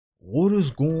What is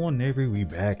going on, we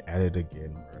back at it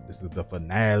again, bro. This is the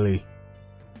finale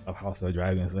of House of the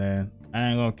Dragons, man. I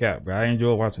ain't gonna cap, bro. I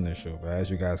enjoy watching this show, bro. As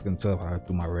you guys can tell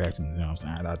through my reactions, you know what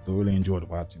I'm saying? I thoroughly enjoyed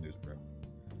watching this, bro.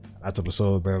 Last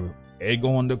episode, bro,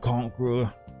 Aegon the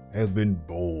Conqueror has been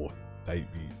bold, type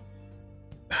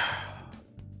beat.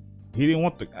 He didn't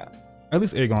want to, at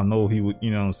least Aegon know he would, you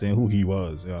know what I'm saying, who he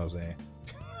was, you know what I'm saying?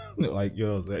 Like, you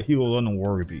know what I'm saying? He was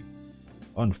unworthy,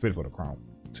 unfit for the crown,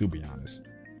 to be honest.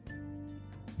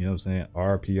 You know what I'm saying?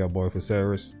 RP our boy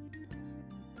Viserys.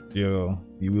 Yo,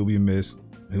 he will be missed.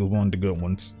 He was one of the good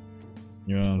ones.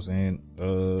 You know what I'm saying?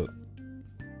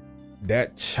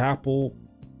 That chapel,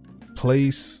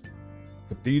 place,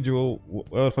 cathedral,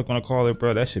 whatever the fuck I'm gonna call it,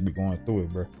 bro, that shit be going through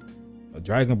it, bro. A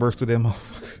dragon burst through that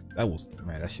motherfucker. That was,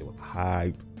 man, that shit was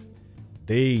hype.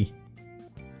 They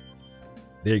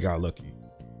got lucky.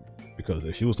 Because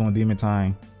if she was on demon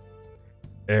time,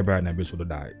 everybody in that bitch would have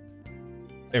died.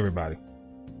 Everybody.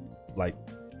 Like,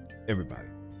 everybody.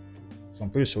 So I'm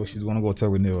pretty sure she's gonna go tell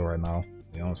Rhaenyra right now.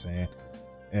 You know what I'm saying?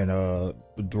 And the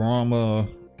drama,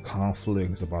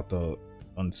 conflict is about to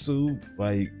ensue.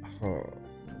 Like, oh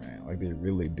man, like they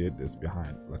really did this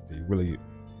behind. Like they really,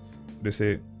 they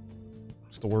said,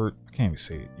 what's the word? I can't even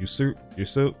say it. Usurp.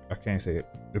 I can't say it.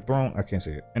 The throne. I can't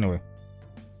say it. Anyway,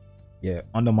 yeah,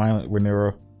 undermine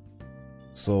Rhaenyra.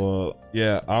 So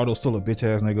yeah, Otto's still a bitch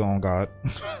ass nigga on God.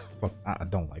 Fuck, I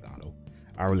don't like Otto.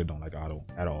 I really don't like Otto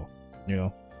at all. You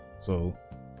know? So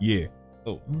yeah.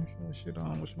 Oh, let me show this shit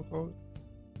on whatchamacallit.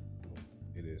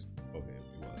 It is. Okay,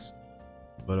 it was.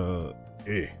 But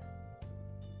yeah.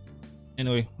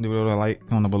 Anyway, leave it a like,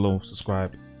 comment below,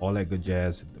 subscribe, all that good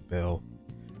jazz, hit the bell.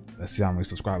 Let's see how many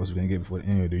subscribers we can get before the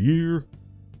end of the year.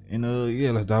 And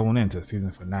yeah, let's dive on into the season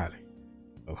finale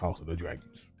of House of the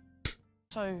Dragons.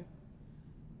 So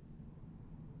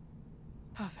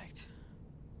perfect.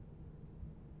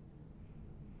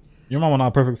 Your mama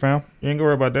not perfect, fam. You ain't gonna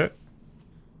worry about that.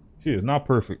 She is not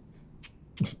perfect.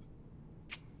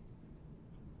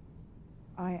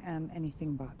 I am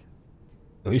anything but.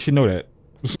 You should know that.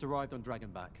 Just arrived on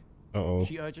Dragonback. Uh-oh.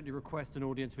 She urgently requests an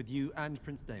audience with you and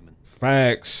Prince Daemon.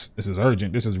 Facts. This is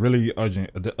urgent. This is really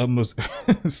urgent. The utmost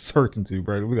certainty,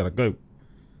 bro. We gotta go.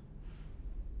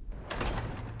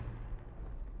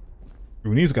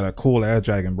 Rhaenyra's got a cool ass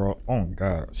dragon, bro. Oh my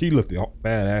god. She looked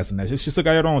badass in that. She still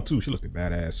got it on too. She looked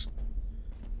badass.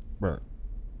 Bro.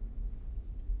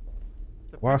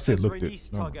 Why I said looked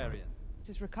it. No. Targaryen. It's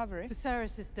his recovery.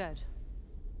 Viserys is dead.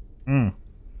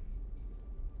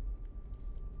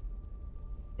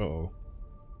 Uh-oh.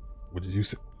 What did you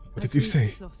say? What did I you grieve say?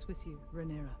 this loss with you,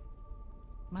 Rhaenyra.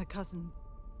 My cousin,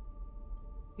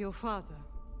 your father,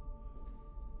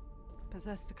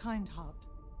 possessed a kind heart.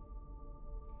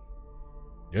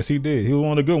 Yes, he did. He was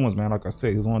one of the good ones, man. Like I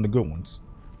said, he was one of the good ones.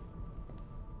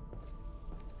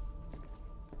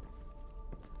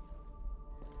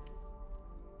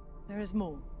 There is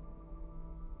more.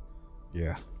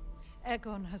 Yeah.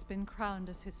 Aegon has been crowned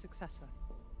as his successor.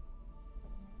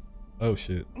 Oh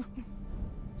shit.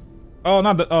 Oh,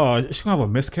 not the. Oh, she's gonna have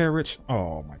a miscarriage.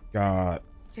 Oh my god.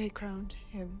 They crowned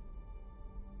him.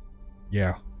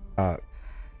 Yeah. I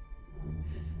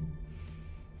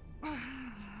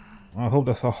hope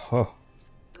that's her.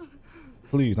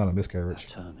 Please, not a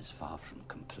miscarriage. Our term is far from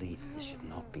complete. This should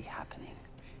not be happening.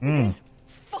 It is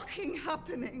fucking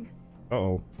happening.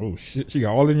 Uh-oh. Oh shit, she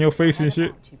got all in your face and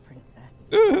shit. You, princess.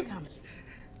 Come.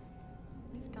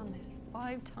 We've done this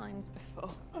 5 times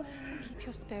before. Keep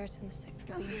your spirit in the 6th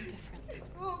will be no different.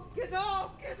 Oh, get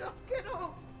off! Get off! Get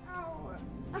off! Ow.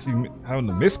 She having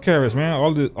a miscarriage, man.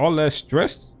 All that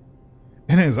stress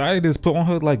and anxiety is put on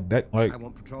her like that. Like, you know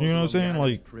what I'm saying?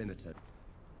 Like, Perimeter.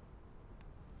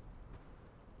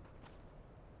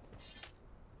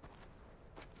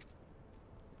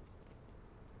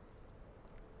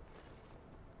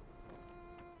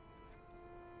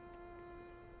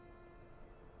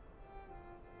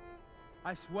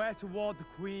 I swear to ward the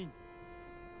Queen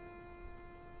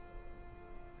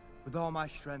with all my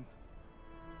strength.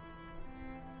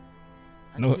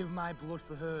 And No. give my blood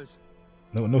for hers.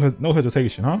 no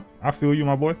hesitation, huh? I feel you,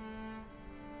 my boy.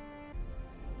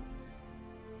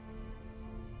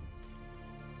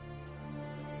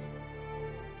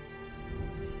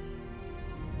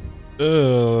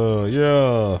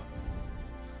 Yeah.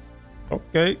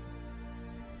 Okay.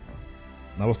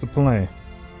 Now what's the plan?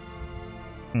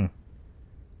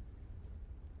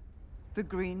 The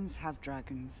Greens have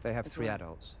dragons. They have as 3 well.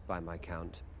 adults, by my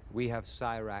count. We have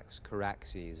Cyrax,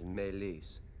 Caraxes, and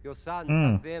Meleys. Your sons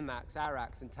have Virmax,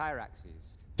 Arax, and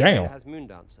Tyraxes. Damn. Rhaenyra has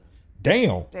Moondancer.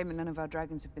 Damn. Damon, none of our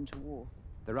dragons have been to war.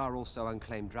 There are also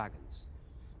unclaimed dragons.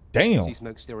 Damn. Sea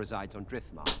Smoke still resides on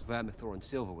Driftmark. Vermithor and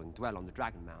Silverwing dwell on the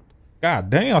Dragon Mound. God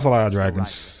damn, that's a lot of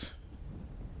dragons.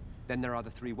 Then there are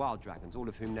the 3 wild dragons, all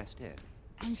of whom nest here.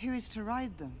 And who is to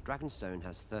ride them? Dragonstone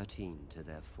has 13 to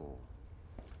their 4.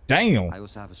 Damn. I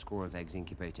also have a score of eggs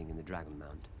incubating in the Dragon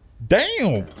Mound.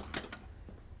 Damn.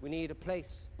 We need a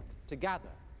place to gather.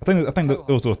 I think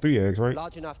those were 3 eggs, right?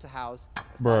 Large enough to house a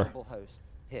Bruh. sizable host.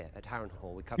 Here at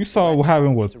Harrenhal, we cut You the saw what rest,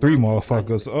 happened with 3 surround the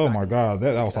motherfuckers. with Oh my dragons. god,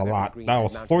 that was a Have every lot. green That head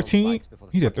was mounted on 14? spikes before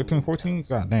the He's at fucking 13, moon 14? turns.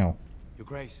 God damn. Your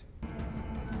Grace.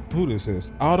 Who this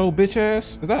is? Otto, bitch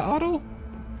ass? Is that Otto?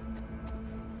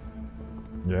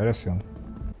 Yeah, that's him.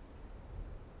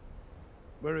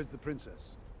 Where is the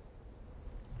princess?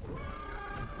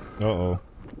 Uh-oh.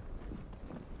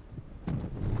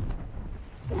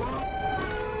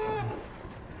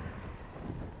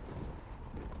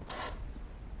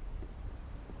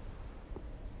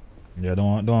 Yeah,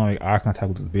 don't make eye contact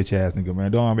with this bitch ass nigga,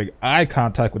 man. Don't make eye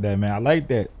contact with that man. I like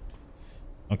that.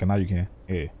 Okay, now you can.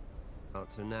 Yeah.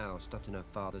 Answer now, stuffed in her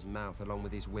father's mouth along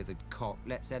with his withered cock.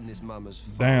 Let's end this mama's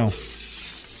fun. Damn.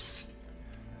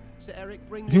 Sir Eric,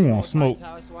 bring He me want Lord smoke.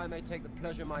 Hightower so I may take the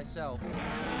pleasure myself.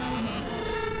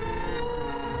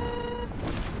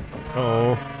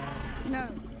 Uh-oh. No.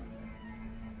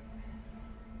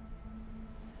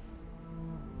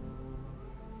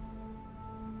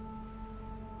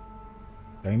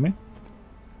 Damon?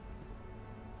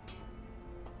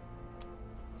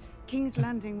 King's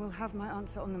Landing will have my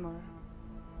answer on the morrow.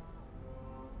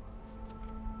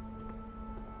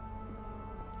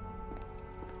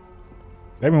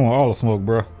 Damon want all the smoke,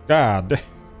 bro. God damn.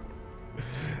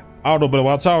 I don't know, but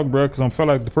watch out, bro, because I feel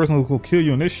like the person who will kill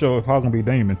you in this show is probably gonna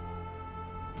be Damon.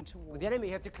 Well, the enemy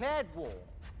have declared war.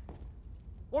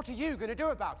 What are you going to do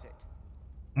about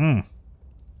it?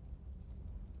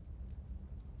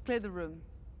 Clear the room.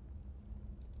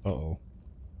 Uh-oh.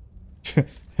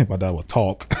 My dad will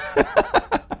talk.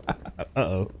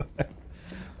 Uh-oh.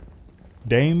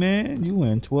 Damon, you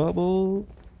in trouble.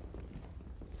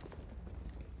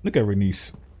 Look at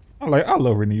Renice. I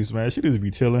love Renice, man. She just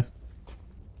be chilling.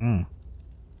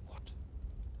 What?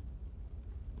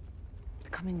 The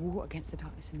coming war against the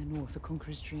darkness in the north, the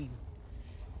Conqueror's dream.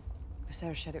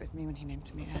 Viserys shared it with me when he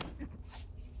named me heir.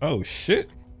 Oh shit.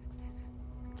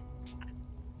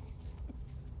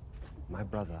 My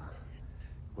brother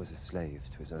was a slave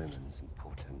to his omens and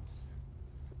portents.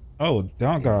 Oh,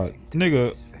 down God. Anything to make Nigga,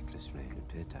 his feckless reign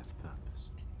appear to have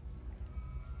purpose.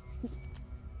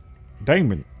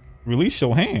 Damon, release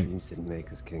your hand. Dreams didn't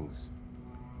make us kings.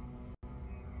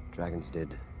 Dragons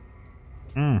did.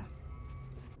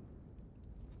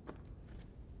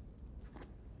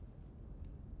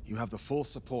 You have the full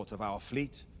support of our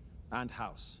fleet and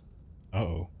house,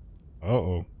 Uh-oh.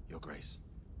 Uh-oh. Your Grace.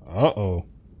 Uh-oh.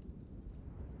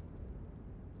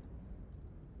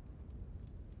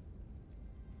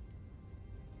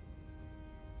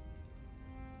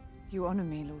 You honor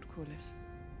me, Lord Corlys.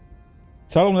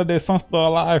 Tell them that their son's still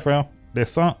alive, fam. Their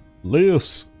son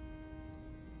lives.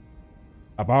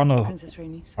 I don't know. Princess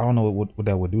Rhaenys. I don't know what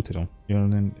that would do to them. You know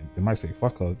what I mean? They might say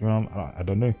fuck her. You know, I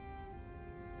don't know.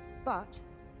 But,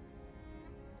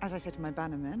 as I said to my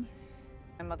bannermen,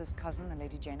 my mother's cousin, the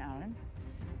Lady Jane Arryn,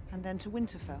 and then to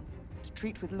Winterfell, to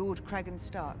treat with Lord Cragan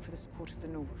Stark for the support of the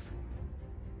North.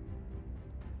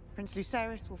 Prince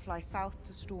Lucerys will fly south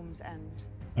to Storm's End.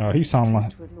 He sound like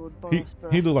treat with Lord he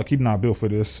Boros look like he's not built for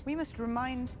this. We must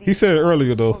remind the He said it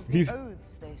earlier, though. of the He's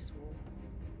oaths they swore.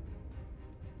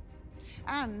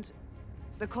 And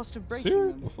the cost of breaking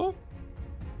serious. them. The fuck?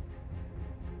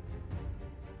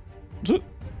 Z-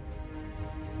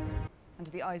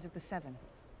 Under the eyes of the Seven.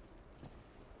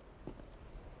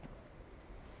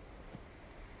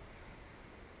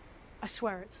 I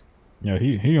swear it. Yeah,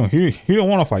 he don't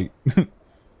want to fight.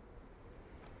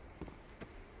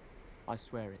 I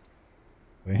swear it.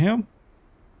 With him,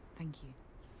 Thank you.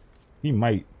 he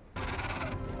might.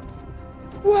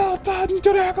 Well done,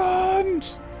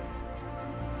 dragons.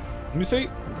 Let me see.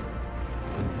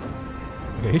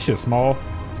 Okay, his shit small.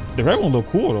 The red one look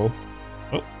cool though.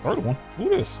 Oh, other one. Who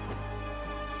this?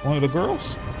 One of the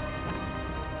girls?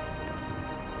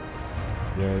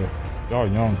 Yeah, y'all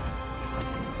young.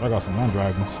 I got some young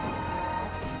dragons.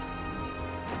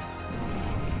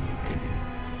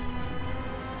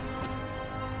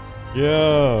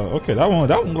 Yeah, okay, that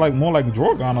one like more like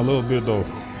Drogon a little bit though.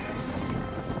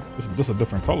 This a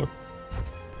different color.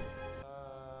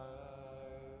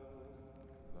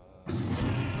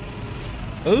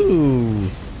 Ooh,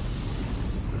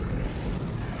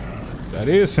 that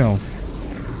is him.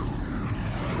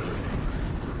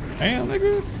 Damn,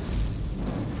 nigga.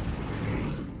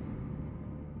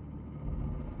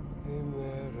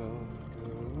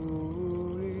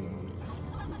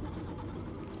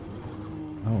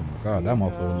 Oh my god, that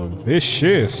motherfucker look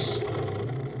vicious.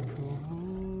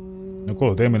 Of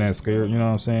course, Damon ain't scared, you know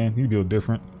what I'm saying? He built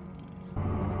different.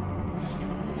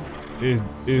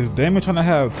 Is Damon trying to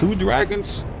have 2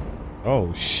 dragons?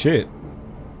 Oh shit.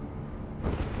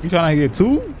 You trying to get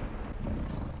 2?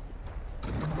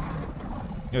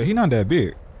 Yeah, he not that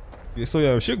big. Yeah, so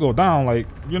yeah, if shit go down, like,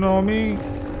 you know what I mean?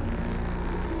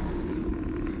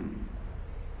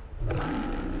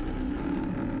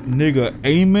 Nigga,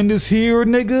 Aemon is here,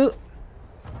 nigga.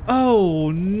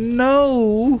 Oh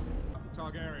no.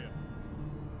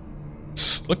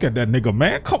 Look at that nigga,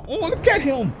 man. Come on, look at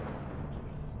him.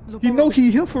 He know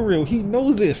he here for real. He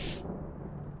knows this.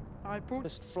 I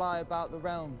just fly about the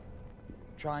realm,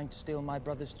 trying to steal my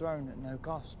brother's throne at no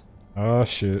cost. Oh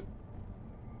shit.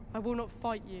 I will not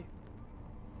fight you.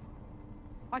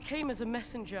 I came as a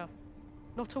messenger,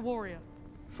 not a warrior.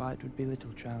 Fight would be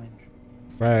little challenge.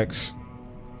 Facts.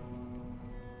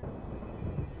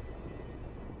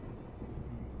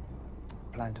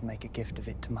 Plan to make a gift of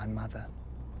it to my mother.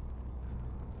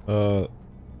 I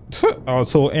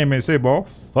told Aemon say, bro,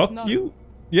 fuck No. you.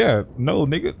 Yeah, no,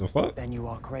 nigga, the fuck. Then you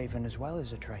are craven as well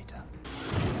as a traitor.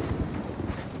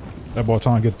 That boy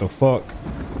trying to get the fuck.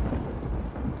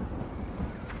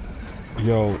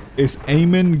 Yo, is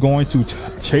Aemon going to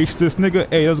chase this nigga?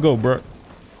 Hey, let's go, bro.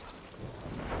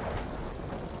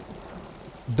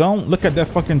 Don't look at that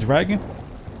fucking dragon.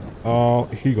 Oh,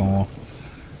 he gone.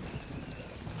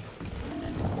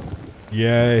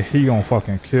 Yeah, he gonna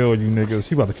fucking kill you niggas.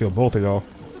 He about to kill both of y'all.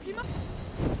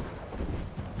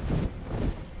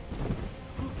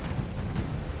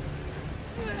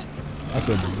 That's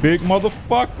a big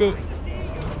motherfucker.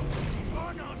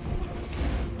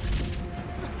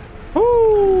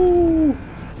 Woo!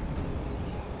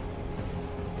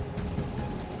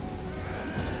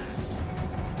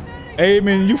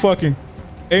 Aemon, you fucking,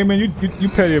 Aemon, you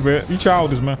petty, man. You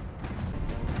childish, man.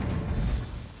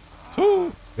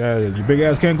 Woo. Yeah, your big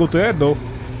ass can't go to that though.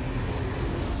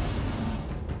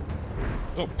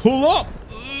 Oh, pull up.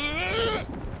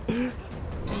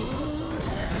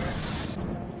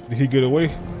 Did he get away?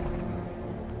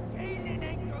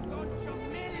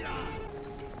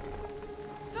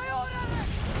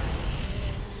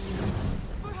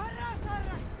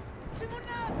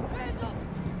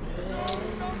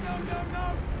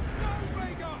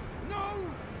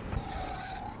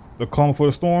 The calm for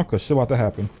the storm, cause shit about to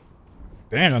happen.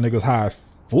 Damn, that nigga's high.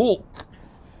 Fuck.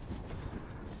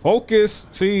 Focus.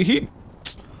 See, he,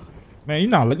 man,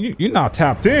 you're not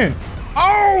tapped in.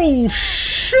 Oh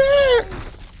shit.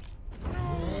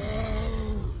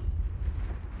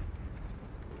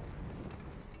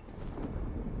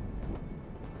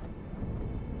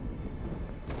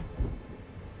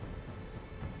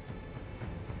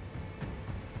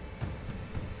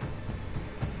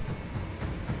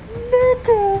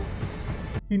 Nigga.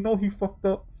 You know he fucked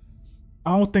up.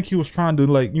 I don't think he was trying to,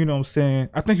 like, you know what I'm saying?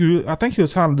 I think he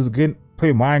was trying to just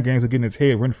play mind games and get in his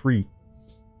head rent free.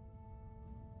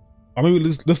 I mean,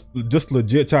 just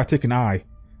legit try to take an eye.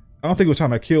 I don't think he was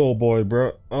trying to kill old boy,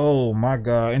 bro. Oh my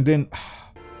god. And then,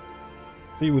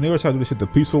 see, when they were trying to do this shit the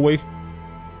peaceful way,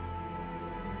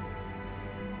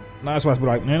 now that's why I be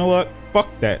like, you know what? Fuck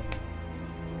that.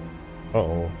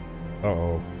 Uh-oh.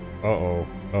 Uh-oh. Uh-oh.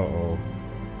 Uh-oh.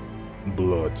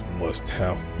 Blood must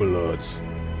have blood.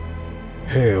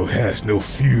 Hell has no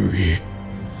fury,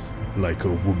 like a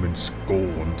woman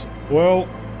scorned. Well,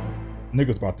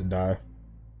 nigga's about to die.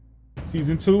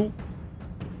 Season 2?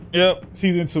 Yep,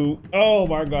 season 2. Oh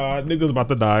my god, nigga's about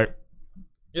to die.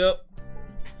 Yep.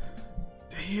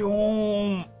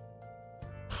 Damn.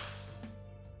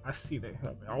 I see that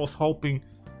happening. I was hoping.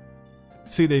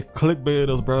 See, they clickbaited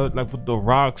us, bro. Like with the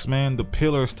rocks, man, the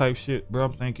pillars type shit, bro.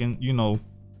 I'm thinking, you know,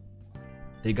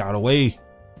 they got away.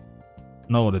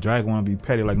 No, the dragon wanna be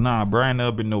petty. Like, nah, bro, I ain't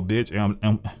never been no bitch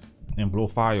and blow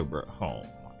fire, bro. Oh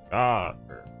my god,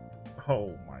 bro.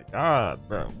 Oh my god,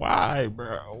 bro. Why,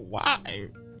 bro? Why?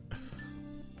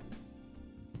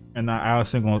 And now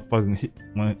Allison gonna fucking hit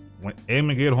when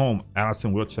Aemon get home.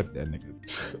 Allison will check that nigga.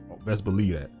 Best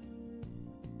believe that.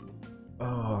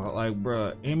 Oh, like,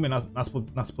 bro, Aemon not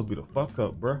supposed to be the fuck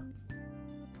up, bro.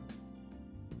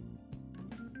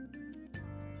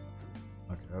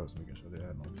 Okay, I was making sure they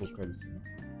had no post credit scene.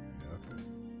 Yeah, okay.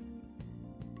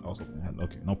 I was hoping they had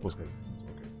no post credit scenes.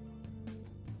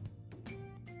 Okay.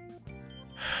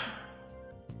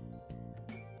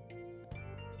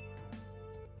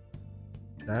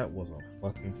 That was a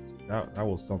fucking that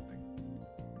was something.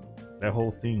 That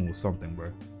whole scene was something,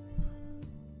 bro.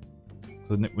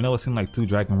 So we never seen like 2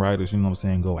 dragon riders, you know what I'm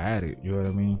saying, go at it. You know what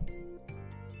I mean?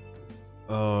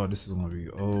 Oh, this is gonna be,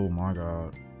 oh my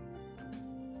god.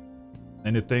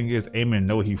 And the thing is, Aemon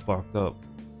know he fucked up.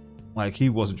 Like, he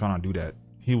wasn't trying to do that.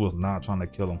 He was not trying to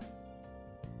kill him.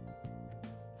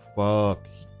 Fuck.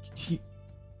 He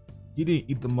didn't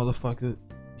eat the motherfucker.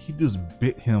 He just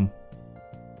bit him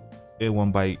in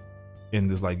one bite. And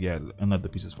just like, yeah, another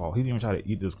piece's fault. He didn't even try to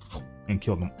eat this and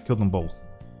kill them both.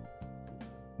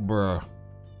 Bruh.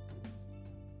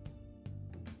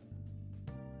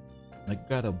 Like,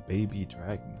 got a baby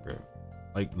dragon, bro.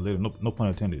 Like, literally, no pun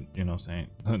intended, you know what I'm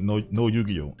saying? No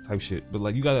Yu-Gi-Oh! Type shit. But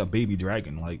like, you got a baby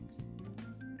dragon, like,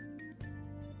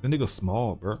 the nigga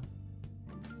small, bro.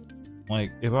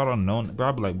 Like, if I don't know, bro,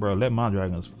 I'd be like, bro, let my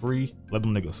dragons free. Let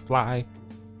them niggas fly.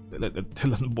 Let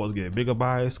the boys get bigger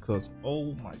bias, cause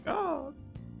oh my god.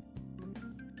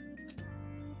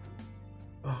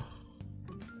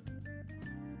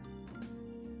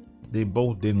 They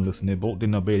both didn't listen. They both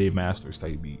didn't obey their masters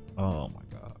type beat. Oh my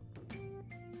god.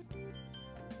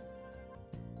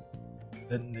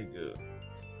 That nigga.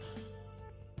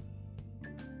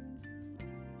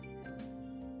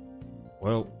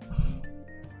 Well,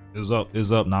 it's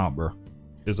up now, bro.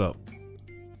 It's up.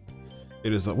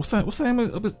 It is up. What's the name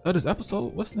of this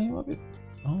episode? What's the name of it?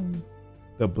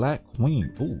 The Black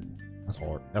Queen. Ooh, that's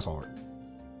hard. That's hard.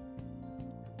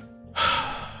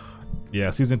 Yeah,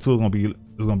 season 2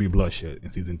 is gonna be bloodshed in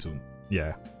season 2.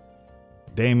 Yeah,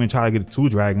 Daemon tried to get the 2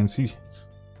 dragons.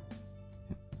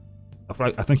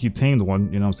 I think he tamed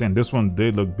one. You know what I'm saying? This one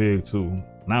did look big too.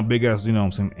 Not big as, you know what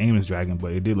I'm saying, Aemon's dragon,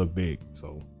 but it did look big.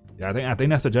 So yeah, I think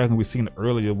that's the dragon we seen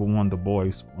earlier with one of the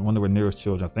boys, one of the nearest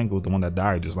children. I think it was the one that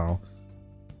died just now.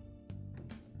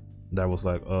 That was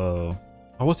like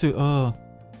was it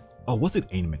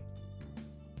Aemon? It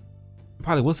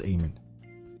probably was Aemon.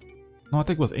 No, I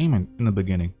think it was Aemon in the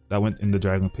beginning that went in the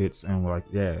dragon pits and were like,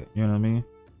 yeah, you know what I mean?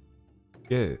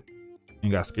 Yeah,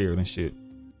 and got scared and shit.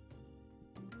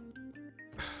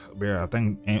 But yeah, I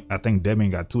think Daemon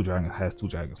got 2 dragons, has 2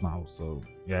 dragons now. So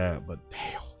yeah, but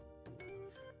damn,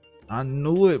 I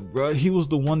knew it, bro. He was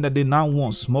the one that did not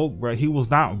want smoke, bro. He was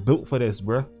not built for this,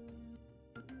 bro.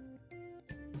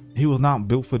 He was not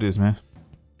built for this, man.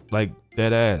 Like,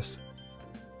 dead ass.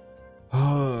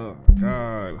 Oh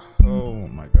god. Oh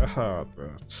my god,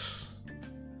 bro.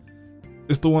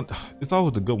 It's the one. It's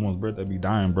always the good ones, bro, that be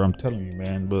dying, bro. I'm telling you,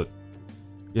 man. But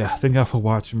yeah, thank y'all for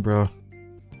watching, bro.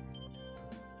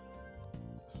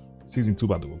 Season 2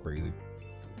 about to go crazy.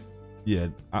 Yeah,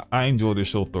 I enjoyed this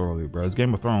show thoroughly, bro. It's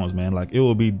Game of Thrones, man. Like, it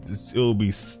would be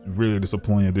really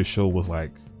disappointing if this show was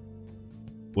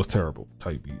terrible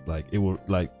type beat. Like, it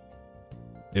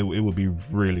would be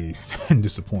really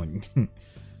disappointing.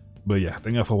 But yeah,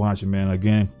 thank y'all for watching, man.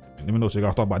 Again, let me know what you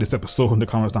guys thought about this episode in the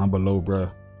comments down below, bro.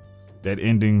 That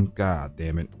ending, god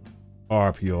damn it.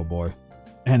 RP, old boy.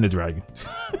 And the dragon.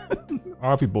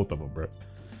 RP both of them, bro.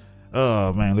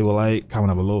 Oh man, leave a like,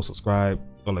 comment down below, subscribe,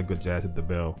 all that good jazz, hit the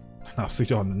bell. I'll see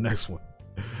y'all in the next one.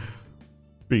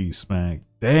 Peace, man.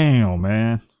 Damn,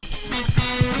 man.